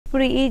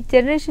ఇప్పుడు ఈ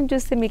జనరేషన్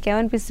చూస్తే మీకు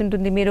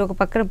ఏమనిపిస్తుంటుంది? మీరు ఒక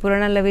పక్కన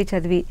పురాణాలు అవి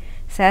చదివి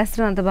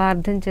శాస్త్రం అంత బాగా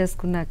అర్థం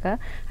చేసుకున్నాక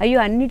అయ్యో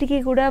అన్నిటికీ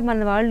కూడా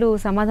మన వాళ్ళు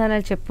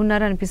సమాధానాలు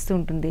చెప్పున్నారు అనిపిస్తూ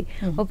ఉంటుంది.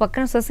 ఒక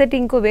పక్కన సొసైటీ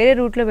ఇంకో వేరే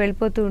రూట్లో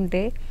వెళ్ళిపోతూ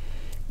ఉంటే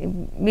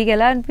మీకు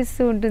ఎలా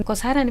అనిపిస్తూ ఉంటుంది?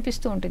 ఒకసారి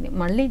అనిపిస్తూ ఉంటుంది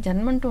మళ్ళీ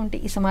జన్మంటూ ఉంటే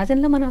ఈ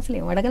సమాజంలో మనం అసలు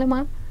ఏం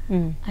అడగలమా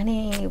అనే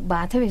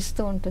బాధ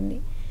వేస్తూ ఉంటుంది.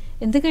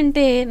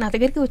 ఎందుకంటే నా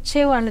దగ్గరికి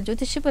వచ్చేవాళ్ళు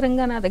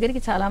జ్యోతిష్యపరంగా నా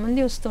దగ్గరికి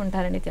చాలామంది వస్తూ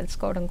ఉంటారని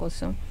తెలుసుకోవడం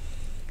కోసం.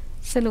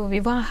 అసలు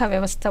వివాహ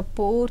వ్యవస్థ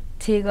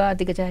పూర్తిగా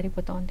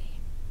దిగజారిపోతోంది.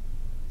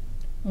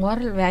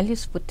 మోరల్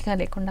వాల్యూస్ పూర్తిగా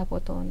లేకుండా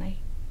పోతూ ఉన్నాయి.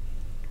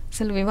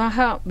 అసలు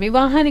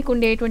వివాహానికి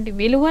ఉండేటువంటి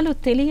విలువలు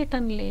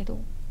తెలియటం లేదు.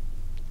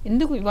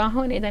 ఎందుకు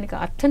వివాహం అనే దానికి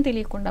అర్థం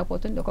తెలియకుండా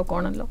పోతుంది. ఒక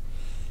కోణంలో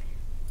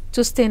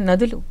చూస్తే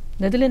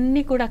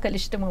నదులన్నీ కూడా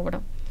కలుషితం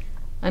అవ్వడం,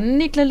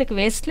 అన్నిట్లకి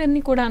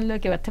వేస్ట్లన్నీ కూడా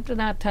అందులోకి వ్యర్థ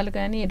పదార్థాలు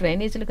కానీ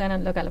డ్రైనేజీలు కానీ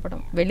అందులో కలపడం,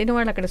 వెళ్ళిన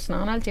వాళ్ళు అక్కడ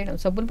స్నానాలు చేయడం,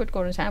 సబ్బులు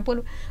పెట్టుకోవడం,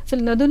 షాంపూలు,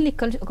 అసలు నదుల్ని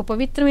ఒక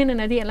పవిత్రమైన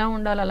నది ఎలా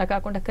ఉండాలో అలా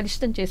కాకుండా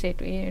కలుషితం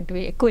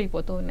చేసేటివి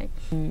ఎక్కువైపోతూ ఉన్నాయి.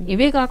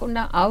 ఇవే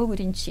కాకుండా ఆవు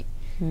గురించి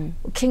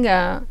ముఖ్యంగా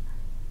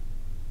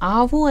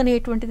ఆవు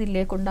అనేటువంటిది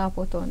లేకుండా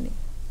పోతోంది.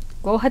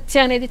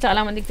 గోహత్య అనేది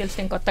చాలా మందికి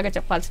తెలిసిన కొత్తగా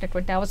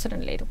చెప్పాల్సినటువంటి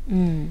అవసరం లేదు.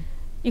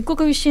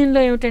 ఇంకొక విషయంలో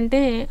ఏమిటంటే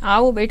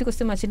ఆవు బయటకు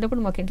వస్తే మా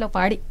చిన్నప్పుడు మాకు ఇంట్లో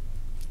పాడి,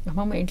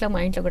 అమ్మమ్మ మా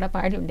ఇంట్లో కూడా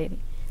పాడి ఉండేది.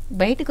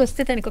 బయటకు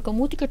వస్తే దానికి ఒక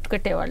మూతి కట్టు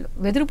కట్టేవాళ్ళు,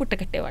 వెదురు పుట్ట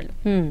కట్టేవాళ్ళు.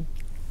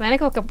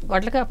 వెనక ఒక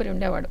గొడ్ల కాపరి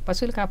ఉండేవాడు,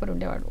 పశువుల కాపరి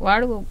ఉండేవాడు.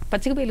 వాడు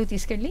పచ్చిక పేలు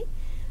తీసుకెళ్ళి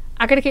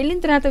అక్కడికి వెళ్ళిన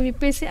తర్వాత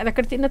విప్పేసి అది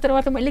అక్కడ తిన్న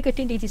తర్వాత మళ్ళీ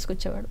కట్టి ఇంటికి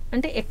తీసుకొచ్చేవాడు.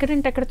 అంటే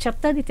ఎక్కడంటే అక్కడ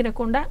చెత్త అది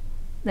తినకుండా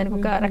దానికి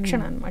ఒక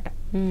రక్షణ అనమాట.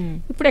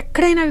 ఇప్పుడు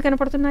ఎక్కడైనా అవి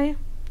కనపడుతున్నాయా?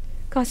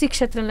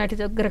 కాశీక్షేత్రం లాంటి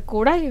దగ్గర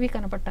కూడా ఇవి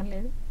కనపడటం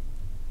లేదు.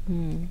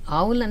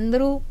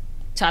 ఆవులందరూ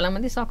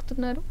చాలామంది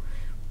సాకుతున్నారు,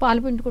 పాలు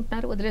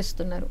పిండుకుంటున్నారు,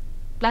 వదిలేస్తున్నారు.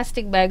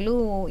 ప్లాస్టిక్ బ్యాగులు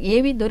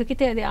ఏవి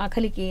దొరికితే అది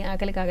ఆకలికి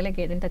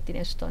ఏదంటే అది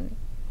తినేస్తోంది.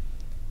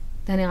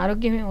 దాని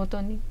ఆరోగ్యం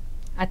ఏమవుతోంది?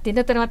 అది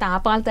తిన్న తర్వాత ఆ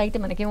పాలు తాగితే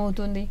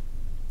మనకేమవుతుంది?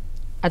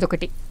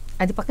 అదొకటి.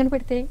 అది పక్కన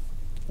పెడితే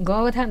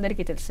గోవధ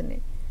అందరికీ తెలిసిందే.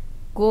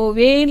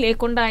 గోవే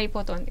లేకుండా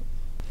అయిపోతోంది.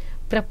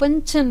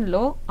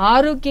 ప్రపంచంలో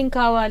ఆరోగ్యం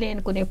కావాలి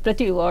అనుకునే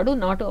ప్రతి వాడు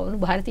నాటు ఆవును,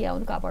 భారతీయ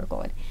ఆవును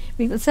కాపాడుకోవాలి.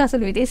 మీకు తెలుసా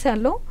అసలు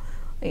విదేశాల్లో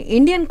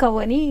ఇండియన్ కవ్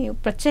అని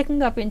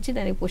ప్రత్యేకంగా పెంచి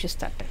దాన్ని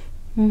పోషిస్తారట.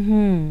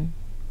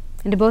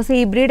 అంటే బహుశా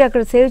ఈ బ్రీడ్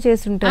అక్కడ సేవ్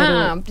చేస్తుంటారు.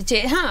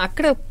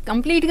 అక్కడ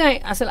కంప్లీట్ గా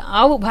అసలు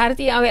ఆవు,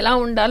 భారతీయ ఆవు ఎలా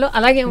ఉండాలో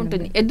అలాగే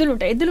ఉంటుంది. ఎద్దులు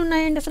ఉంటాయి. ఎద్దులు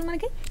ఉన్నాయండి అసలు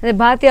మనకి.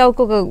 భారతీయ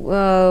ఆవుకు ఒక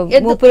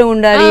మూపురం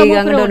ఉండాలి,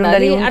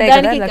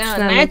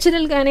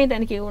 న్యాచురల్ గానే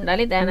దానికి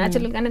ఉండాలి,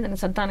 న్యాచురల్ గానే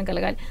దానికి సంతానం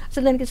కలగాలి.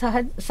 అసలు దానికి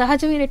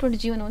సహజమైనటువంటి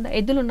జీవనం ఉందా?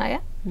 ఎద్దులు ఉన్నాయా?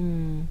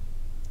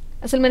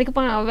 అసలు మనకి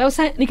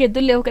వ్యవసాయానికి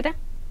ఎద్దులు లేవు కదా,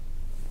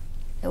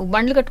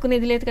 బండ్లు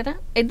కట్టుకునేది లేదు కదా,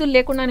 ఎద్దులు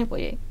లేకుండానే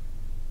పోయాయి.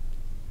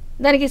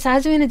 దానికి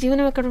సహజమైన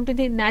జీవనం ఎక్కడ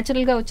ఉంటుంది?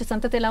 న్యాచురల్గా వచ్చే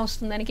సంతతి ఎలా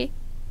వస్తుంది దానికి?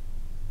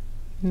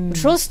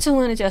 వృషోత్సవం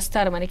అని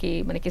చేస్తారు,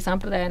 మనకి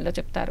సాంప్రదాయంలో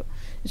చెప్తారు.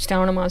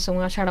 శ్రావణ మాసం,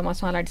 ఆషాఢ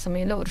మాసం అలాంటి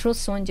సమయంలో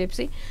వృషోత్సవం అని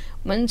చెప్పి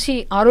మంచి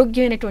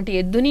ఆరోగ్యమైనటువంటి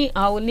ఎద్దుని,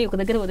 ఆవుల్ని ఒక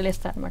దగ్గర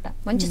వదిలేస్తారు అనమాట.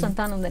 మంచి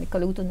సంతానం దానికి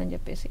కలుగుతుందని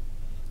చెప్పేసి.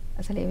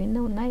 అసలు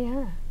ఏమైనా ఉన్నాయా?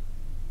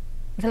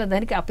 అసలు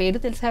దానికి ఆ పేరు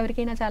తెలుసా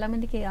ఎవరికైనా? చాలా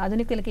మందికి,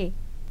 ఆధునికులకి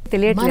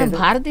తెలియదు. మన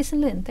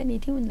భారతదేశంలో ఎంత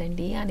నిధి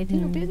ఉందండి, ఆ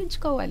నిధిని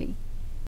ఉపయోగించుకోవాలి.